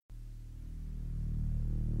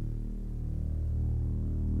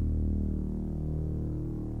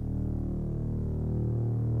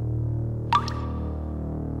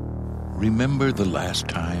Remember the last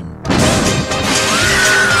time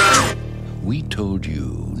we told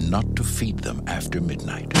you not to feed them after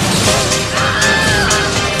midnight?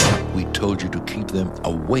 We told you to keep them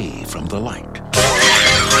away from the light.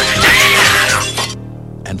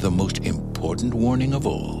 And the most important warning of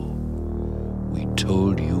all, we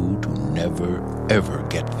told you to never, ever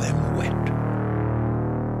get them wet.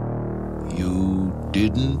 You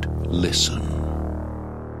didn't listen.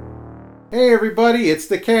 Hey everybody, it's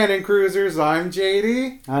the Cannon Cruisers. I'm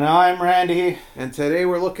JD. And I'm Randy. And today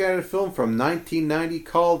we're looking at a film from 1990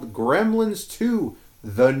 called Gremlins 2,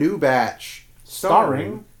 The New Batch.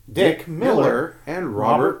 Starring Dick Miller and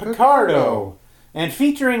Robert Picardo. And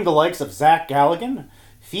featuring the likes of Zach Galligan,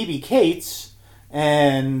 Phoebe Cates,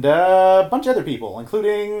 and a bunch of other people,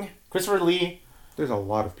 including Christopher Lee. There's a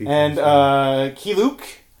lot of people. And Key Luke,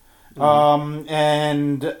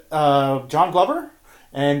 and John Glover,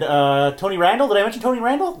 and Tony Randall. Did I mention Tony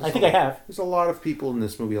Randall? I think I have. There's a lot of people in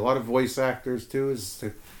this movie. A lot of voice actors, too. It's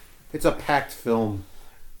a packed film.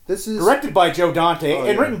 This is directed by Joe Dante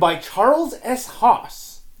and written by Charles S.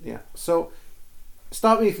 Haas. Yeah. So,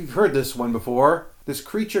 stop me if you've heard this one before. This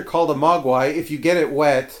creature called a mogwai, if you get it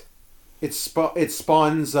wet, it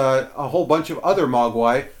spawns a whole bunch of other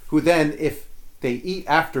mogwai, who then, if they eat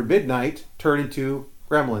after midnight, turn into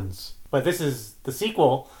gremlins. But this is the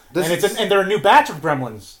sequel, and they're a new batch of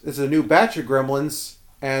gremlins. It's a new batch of gremlins,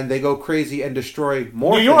 and they go crazy and destroy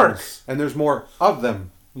more New York. things, and there's more of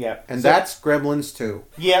them. Yeah. And that's Gremlins 2.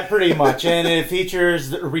 Yeah, pretty much. And it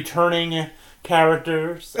features returning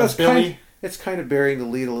characters. Billy. It's kind of burying the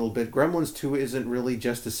lead a little bit. Gremlins 2 isn't really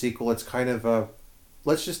just a sequel. It's kind of a...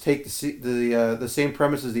 Let's just take the same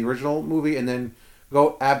premise as the original movie and then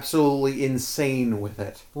go absolutely insane with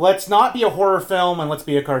it. Let's not be a horror film and let's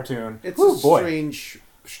be a cartoon. It's a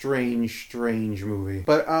strange movie.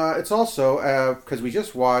 But it's also, because we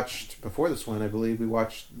just watched, before this one, I believe, we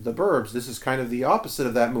watched The Burbs. This is kind of the opposite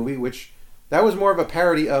of that movie, which that was more of a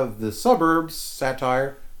parody of The Suburbs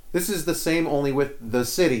satire. This is the same, only with the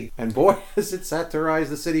city. And boy, does it satirize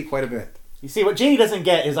the city quite a bit. You see, what Janie doesn't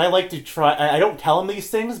get is I like to try... I don't tell him these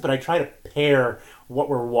things, but I try to pair what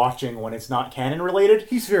we're watching when it's not canon related.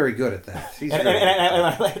 He's very good at that.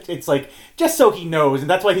 And it's like, just so he knows, and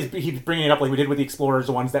that's why he's bringing it up like we did with the Explorers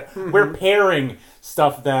ones, that we're pairing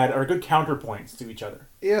stuff that are good counterpoints to each other.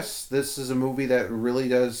 Yes, this is a movie that really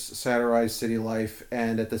does satirize city life,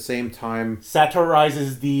 and at the same time...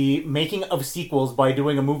 satirizes the making of sequels by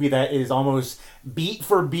doing a movie that is almost beat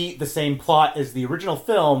for beat the same plot as the original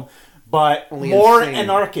film, but only more insane.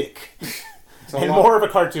 anarchic. And more of a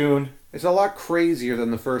cartoon. It's a lot crazier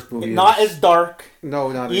than the first movie. Not as dark.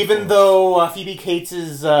 No, not even though Phoebe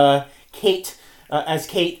Cates' Kate,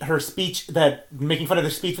 her speech, that making fun of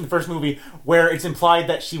the speech from the first movie, where it's implied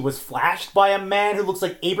that she was flashed by a man who looks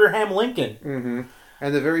like Abraham Lincoln. Mm-hmm.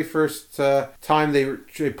 And the very first time they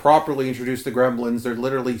properly introduced the Gremlins, they're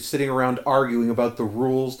literally sitting around arguing about the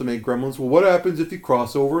rules to make Gremlins. Well, what happens if you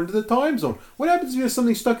cross over into the time zone? What happens if he has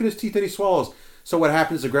something stuck in his teeth that he swallows? So what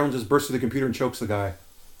happens? The Gremlin just bursts through the computer and chokes the guy.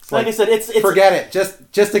 Like I said, it's forget it.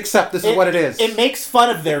 Just accept this is what it is. It makes fun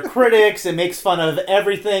of their critics. It makes fun of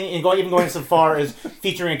everything, and even going so far as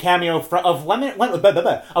featuring a cameo of Leonard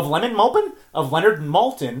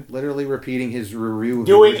Maltin, literally repeating his review,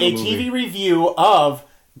 doing a TV review of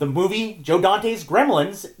the movie Joe Dante's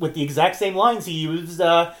Gremlins with the exact same lines he used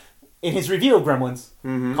in his review of Gremlins,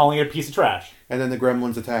 calling it a piece of trash. And then the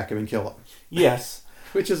Gremlins attack him and kill him. Yes,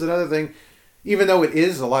 which is another thing. Even though it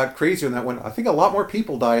is a lot crazier than that one, I think a lot more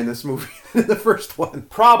people die in this movie than in the first one.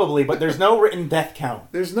 Probably, but there's no written death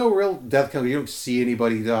count. There's no real death count. You don't see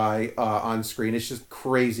anybody die on screen. It's just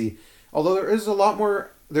crazy. Although there is a lot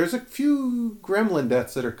more... There's a few gremlin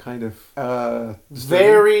deaths that are kind of...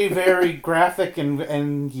 very, very graphic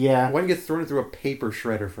and yeah. One gets thrown through a paper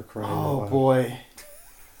shredder for crying out loud. Oh, boy.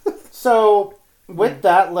 So... with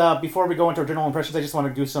that, before we go into our general impressions, I just want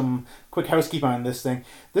to do some quick housekeeping on this thing.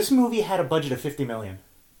 This movie had a budget of $50 million.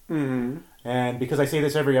 Mm-hmm. And because I say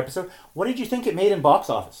this every episode, what did you think it made in box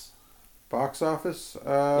office? Box office? With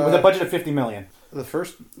a budget of $50 million. The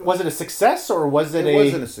first... Was it a success, or was it It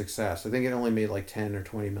wasn't a success. I think it only made like 10 or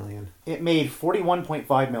 20 million. It made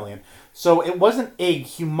 $41.5 million. So it wasn't a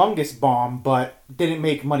humongous bomb, but didn't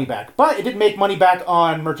make money back. But it did make money back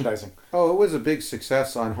on merchandising. Oh, it was a big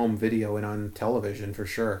success on home video and on television, for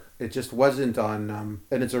sure. It just wasn't on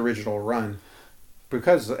in its original run.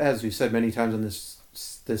 Because, as we've said many times on this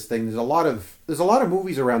thing, there's a lot of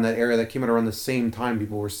movies around that area that came out around the same time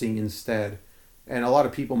people were seeing instead. And a lot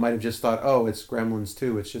of people might have just thought, oh, it's Gremlins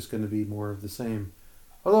 2. It's just going to be more of the same.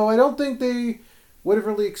 Although I don't think they would have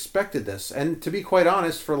really expected this. And to be quite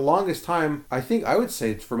honest, for the longest time, I think I would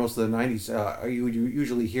say for most of the 90s, you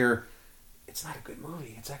usually hear, it's not a good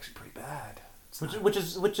movie. It's actually pretty bad.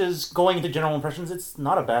 Which is going into general impressions. It's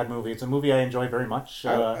not a bad movie. It's a movie I enjoy very much.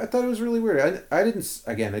 I thought it was really weird. I didn't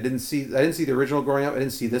see the original growing up. I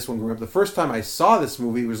didn't see this one growing up. The first time I saw this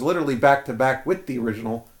movie was literally back to back with the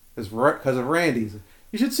original because of Randy's.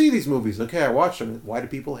 You should see these movies. Okay, I watched them. Why do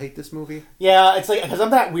people hate this movie? Yeah, it's like, because I'm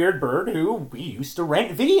that weird bird who we used to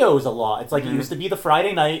rent videos a lot. It's like, it used to be the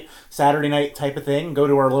Friday night, Saturday night type of thing. Go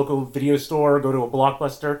to our local video store, go to a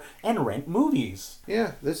Blockbuster, and rent movies.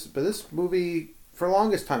 Yeah, this movie, for the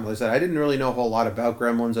longest time, like I said, I didn't really know a whole lot about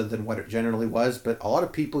Gremlins other than what it generally was, but a lot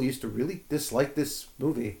of people used to really dislike this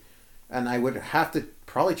movie. And I would have to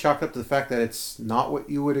probably chalk up to the fact that it's not what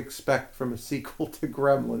you would expect from a sequel to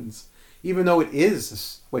Gremlins. Even though it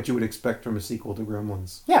is what you would expect from a sequel to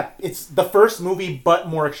Gremlins. Yeah, it's the first movie, but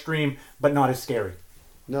more extreme, but not as scary.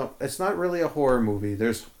 No, it's not really a horror movie.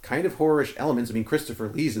 There's kind of horror-ish elements. I mean, Christopher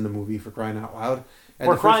Lee's in the movie, for crying out loud.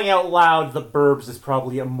 For crying out loud, The Burbs is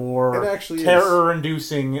probably a more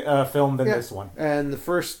terror-inducing film than this one. And the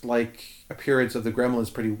first, appearance of the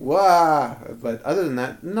Gremlins pretty wah, but other than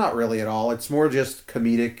that, not really at all. It's more just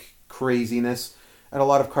comedic craziness. And a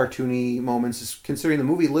lot of cartoony moments, considering the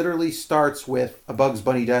movie literally starts with a Bugs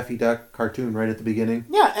Bunny Daffy Duck cartoon right at the beginning.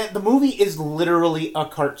 Yeah, and the movie is literally a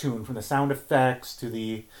cartoon, from the sound effects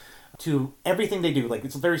to everything they do. Like,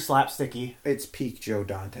 it's very slapsticky. It's peak Joe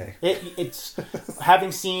Dante. It's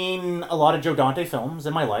having seen a lot of Joe Dante films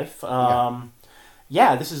in my life.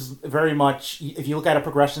 Yeah, this is very much, if you look at a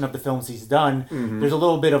progression of the films he's done, there's a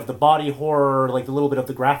little bit of the body horror, like a little bit of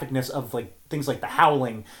the graphicness of things like The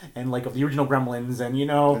Howling and of the original Gremlins, and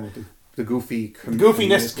and the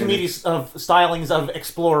goofiness, comedies of stylings of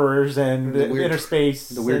explorers and inner space,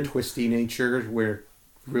 the weird twisty nature where it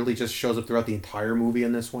really just shows up throughout the entire movie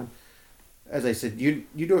in this one. As I said, you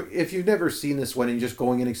do, if you've never seen this one and you're just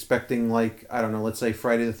going in expecting let's say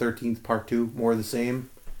Friday the 13th Part 2, more of the same.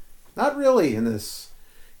 Not really in this.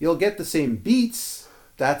 You'll get the same beats.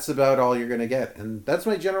 That's about all you're going to get. And that's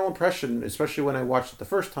my general impression, especially when I watched it the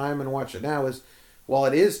first time and watch it now, is while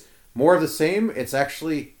it is more of the same, it's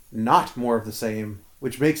actually not more of the same,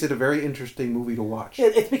 which makes it a very interesting movie to watch.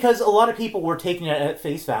 It's because a lot of people were taking it at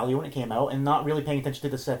face value when it came out and not really paying attention to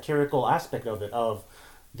the satirical aspect of it, of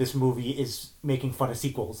this movie is making fun of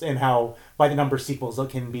sequels and how by the number of sequels it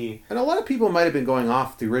can be. And a lot of people might have been going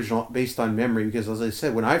off the original based on memory because, as I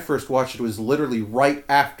said, when I first watched it was literally right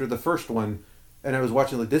after the first one, and I was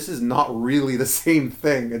watching this is not really the same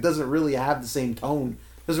thing. It doesn't really have the same tone.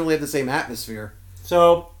 It doesn't really have the same atmosphere.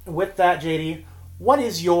 So with that, JD, what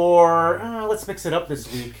is your let's mix it up this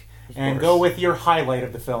week and go with your highlight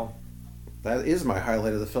of the film. That is my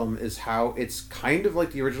highlight of the film, is how it's kind of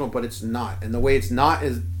like the original, but it's not. And the way it's not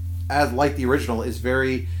is as like the original is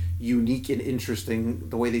very unique and interesting,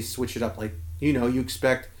 the way they switch it up. You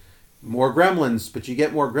expect more Gremlins, but you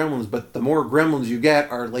get more Gremlins, but the more Gremlins you get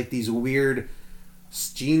are these weird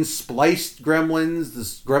gene-spliced Gremlins,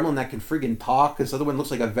 this Gremlin that can friggin' talk, this other one looks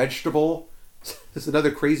like a vegetable, there's another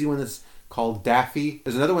crazy one that's called Daffy,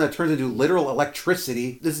 there's another one that turns into literal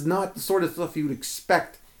electricity. This is not the sort of stuff you would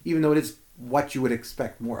expect, even though it is what you would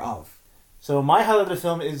expect more of. So my highlight of the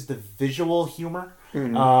film is the visual humor,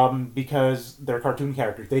 because they're cartoon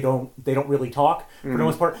characters. They don't really talk for the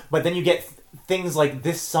most part. But then you get things like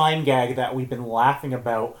this sign gag that we've been laughing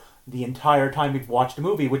about the entire time we've watched the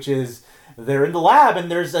movie, which is they're in the lab and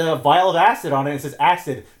there's a vial of acid on it and it says,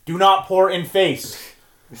 "Acid, do not pour in face."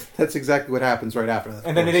 That's exactly what happens right after that.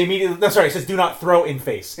 And then they immediately, it says, "Do not throw in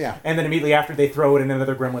face." Yeah. And then immediately after they throw it in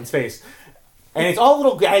another gremlin's face. And it's all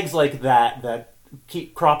little gags like that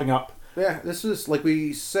keep cropping up. Yeah, this is, like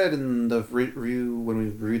we said in the review when we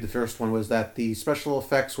reviewed the first one, was that the special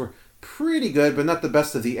effects were pretty good, but not the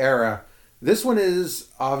best of the era. This one is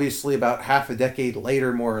obviously about half a decade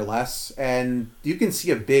later, more or less, and you can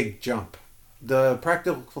see a big jump. The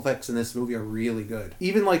practical effects in this movie are really good.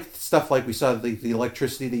 Even stuff like we saw, the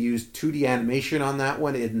electricity, they used 2D animation on that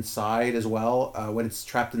one inside as well, when it's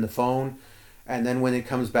trapped in the phone. And then when it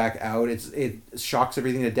comes back out, it shocks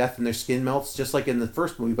everything to death and their skin melts, just like in the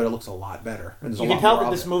first movie, but it looks a lot better. You can tell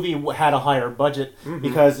that this movie had a higher budget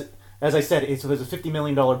because, as I said, so there's a $50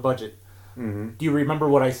 million budget. Do you remember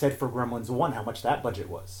what I said for Gremlins 1, how much that budget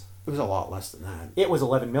was? It was a lot less than that. It was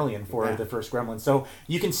 $11 million for the first Gremlins. So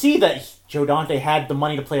you can see that Joe Dante had the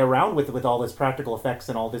money to play around with all this practical effects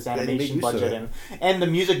and all this animation budget and the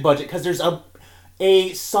music budget, because there's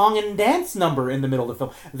a song and dance number in the middle of the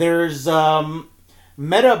film. There's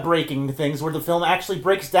meta-breaking things where the film actually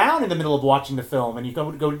breaks down in the middle of watching the film, and you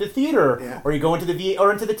go to the theater, or you go into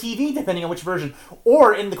into the TV, depending on which version.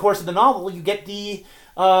 Or in the course of the novel, you get the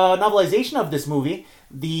novelization of this movie.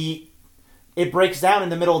 It breaks down in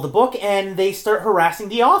the middle of the book, and they start harassing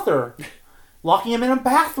the author, locking him in a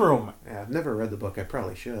bathroom. Yeah, I've never read the book. I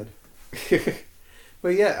probably should.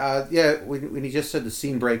 But when you just said the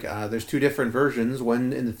scene break, there's 2 different versions.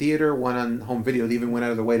 One in the theater, one on home video. They even went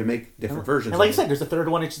out of their way to make different versions. And like I said, there's a third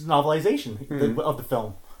one. It's the novelization of the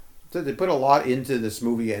film. So they put a lot into this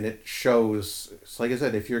movie, and it shows. So like I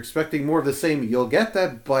said, if you're expecting more of the same, you'll get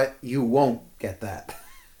that, but you won't get that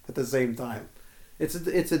at the same time. It's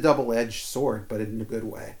a double-edged sword, but in a good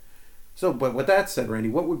way. So, but with that said, Randy,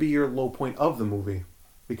 what would be your low point of the movie?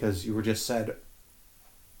 Because you were just said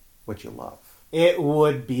what you love. It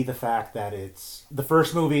would be the fact that it's the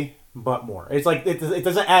first movie, but more. It's like it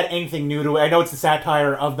doesn't add anything new to it. I know it's the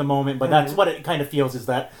satire of the moment, but that's what it kind of feels, is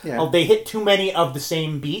that they hit too many of the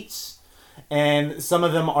same beats, and some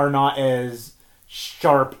of them are not as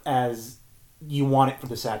sharp as you want it for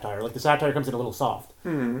the satire. Like the satire comes in a little soft.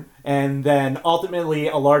 And then ultimately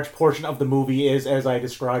a large portion of the movie is, as I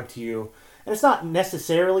described to you, and it's not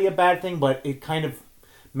necessarily a bad thing, but it kind of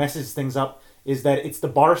messes things up, is that it's the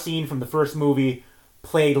bar scene from the first movie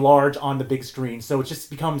played large on the big screen. So it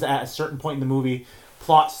just becomes, at a certain point in the movie,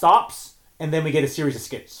 plot stops, and then we get a series of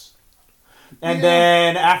skits. And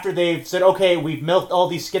then after they've said, okay, we've milked all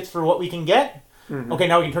these skits for what we can get, okay,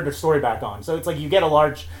 now we can turn the story back on. So it's like you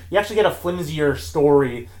actually get a flimsier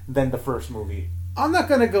story than the first movie. I'm not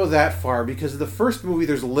going to go that far, because the first movie,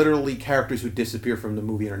 there's literally characters who disappear from the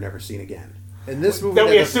movie and are never seen again. In this movie, that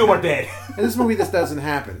we assume are dead. In this movie, this doesn't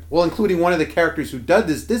happen. Well, including one of the characters who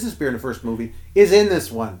does disappear in the first movie is in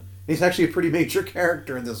this one. He's actually a pretty major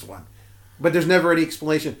character in this one. But there's never any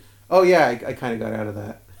explanation. Oh yeah, I kind of got out of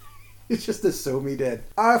that. It's just assume he did.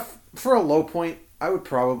 For a low point, I would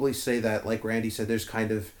probably say that, like Randy said, there's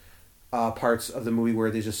kind of parts of the movie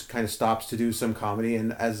where they just kind of stops to do some comedy.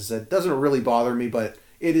 And as I said, it doesn't really bother me, but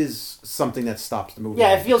it is something that stops the movie.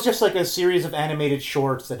 Yeah, it feels just like a series of animated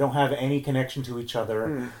shorts that don't have any connection to each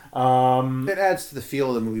other. It adds to the feel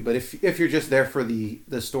of the movie, but if you're just there for the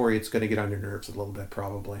story, it's going to get on your nerves a little bit,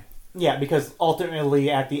 probably. Yeah, because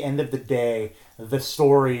ultimately, at the end of the day, the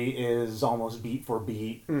story is almost beat for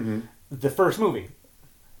beat the first movie.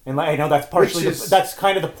 And I know that's that's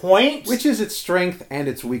kind of the point. Which is its strength and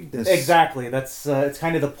its weakness. Exactly. That's it's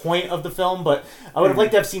kind of the point of the film, but I would have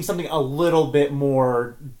liked to have seen something a little bit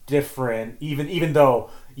more different, even though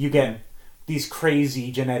you get these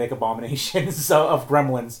crazy genetic abominations of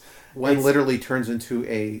gremlins. One literally turns into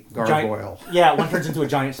a gargoyle. One turns into a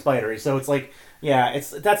giant spider. So it's like,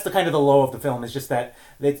 that's the kind of the low of the film, is just that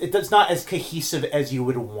it's not as cohesive as you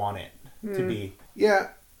would want it to be. Yeah.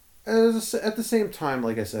 At the same time,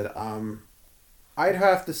 like I said, I'd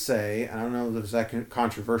have to say, I don't know if it's that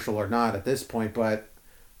controversial or not at this point, but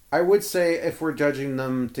I would say if we're judging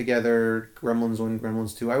them together, Gremlins 1,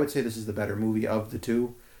 Gremlins 2, I would say this is the better movie of the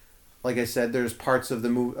two. Like I said, there's parts of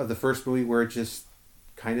the first movie where it just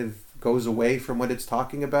kind of goes away from what it's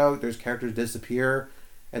talking about. There's characters disappear,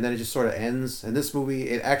 and then it just sort of ends. And this movie,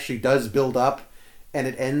 it actually does build up, and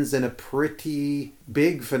it ends in a pretty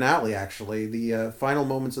big finale, actually. The final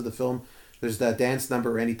moments of the film, there's that dance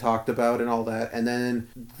number Randy talked about and all that. And then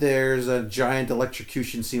there's a giant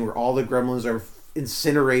electrocution scene where all the gremlins are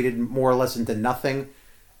incinerated more or less into nothing.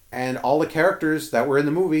 And all the characters that were in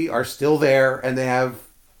the movie are still there, and they have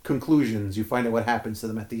conclusions. You find out what happens to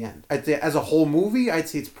them at the end. I'd say, as a whole movie, I'd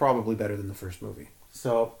say it's probably better than the first movie.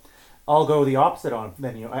 So I'll go the opposite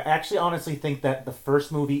than you. I actually honestly think that the first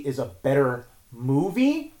movie is a better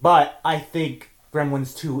movie, but I think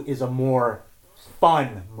Gremlins 2 is a more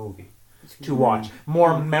fun movie to watch,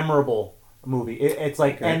 more memorable movie. It's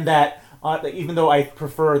like, okay. And that even though I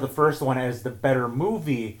prefer the first one as the better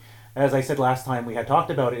movie, as I said last time we had talked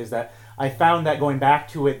about it, is that I found that going back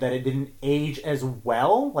to it, that it didn't age as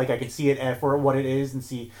well. Like I could see it for what it is and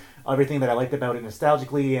see everything that I liked about it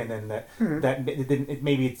nostalgically, and then that it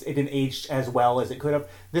didn't age as well as it could have.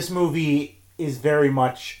 This movie is very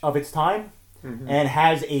much of its time. And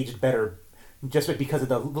has aged better just because of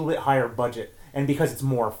the little bit higher budget and because it's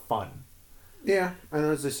more fun. Yeah, and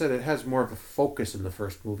as I said, it has more of a focus than the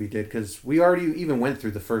first movie did, because we already even went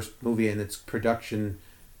through the first movie and its production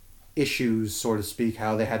issues, so to speak,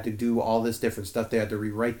 how they had to do all this different stuff. They had to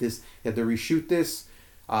rewrite this, they had to reshoot this.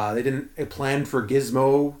 They didn't plan for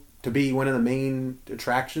Gizmo to be one of the main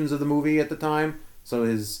attractions of the movie at the time, so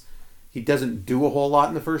he doesn't do a whole lot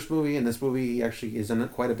in the first movie. In this movie, he actually is in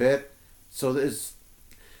it quite a bit. So there's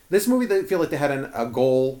This movie, they feel like they had a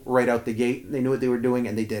goal right out the gate. They knew what they were doing,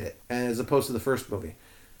 and they did it. As opposed to the first movie.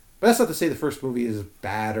 But that's not to say the first movie is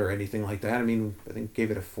bad or anything like that. I mean, I think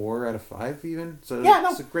gave it a 4 out of 5 even. So yeah,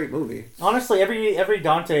 it's a great movie. Honestly, every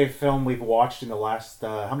Dante film we've watched in the last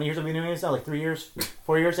how many years have we been doing this now? Like 3 years,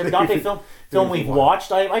 4 years. Every Dante film we've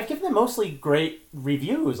watched, I've given them mostly great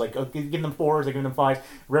reviews. Like I've given them 4s, I've given them 5s.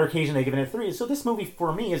 Rare occasion they've given it 3s. So this movie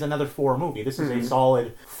for me is another 4 movie. This is a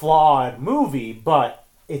solid, flawed movie, but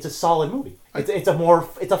it's a solid movie. It's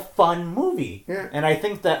a fun movie. Yeah. And I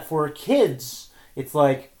think that for kids, it's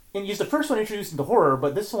like. And use the first one introduced into horror,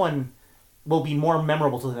 but this one will be more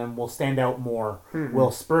memorable to them, will stand out more,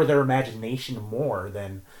 will spur their imagination more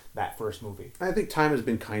than that first movie. I think time has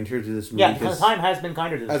been kinder to this movie. Yeah, time has been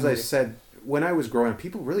kinder to this movie. As I said, when I was growing up,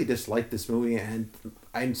 people really disliked this movie, and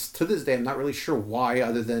to this day, I'm not really sure why,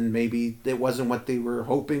 other than maybe it wasn't what they were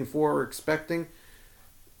hoping for or expecting.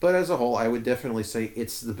 But as a whole, I would definitely say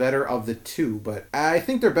it's the better of the two, but I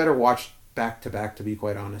think they're better watched back to back, to be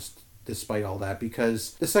quite honest. Despite all that,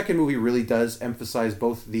 because the second movie really does emphasize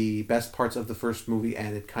both the best parts of the first movie,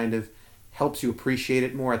 and it kind of helps you appreciate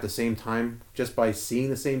it more at the same time. Just by seeing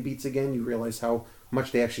the same beats again, you realize how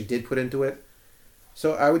much they actually did put into it.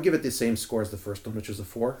 So I would give it the same score as the first one, which was a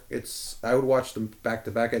 4. I would watch them back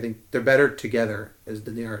to back. I think they're better together as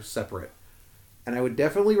than they are separate. And I would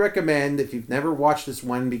definitely recommend, if you've never watched this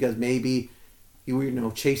one because maybe you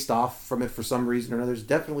were chased off from it for some reason or another,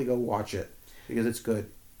 definitely go watch it because it's good.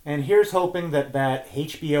 And here's hoping that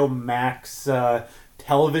HBO Max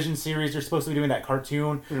television series they're supposed to be doing, that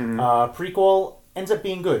cartoon prequel, ends up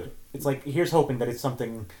being good. It's like, here's hoping that it's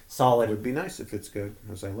something solid. It would be nice if it's good,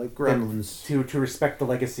 as I like Gremlins. To respect the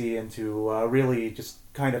legacy and to really just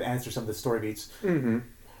kind of answer some of the story beats. Mm-hmm.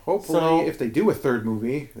 Hopefully, if they do a third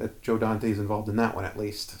movie, that Joe Dante's involved in that one at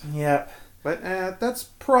least. Yep. But that's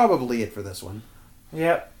probably it for this one.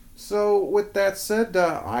 Yep. So, with that said,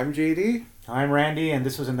 I'm JD. I'm Randy, and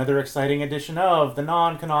this was another exciting edition of the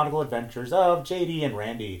non-canonical adventures of JD and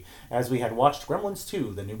Randy, as we had watched Gremlins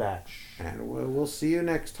 2, the new batch. And we'll see you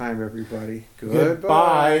next time, everybody.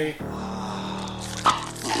 Goodbye.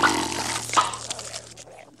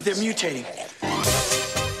 They're mutating.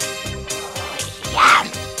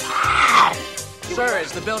 Sir,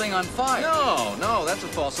 is the building on fire? No, that's a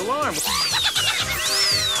false alarm.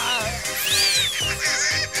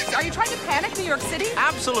 Are you trying to panic New York City?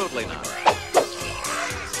 Absolutely not.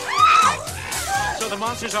 So the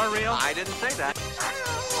monsters are real? I didn't say that.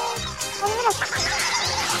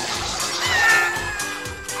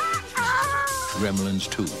 Gremlins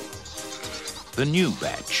 2. The new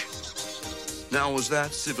batch. Now, was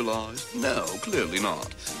that civilized? No, clearly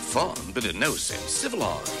not. Fun, but in no sense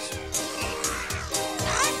civilized.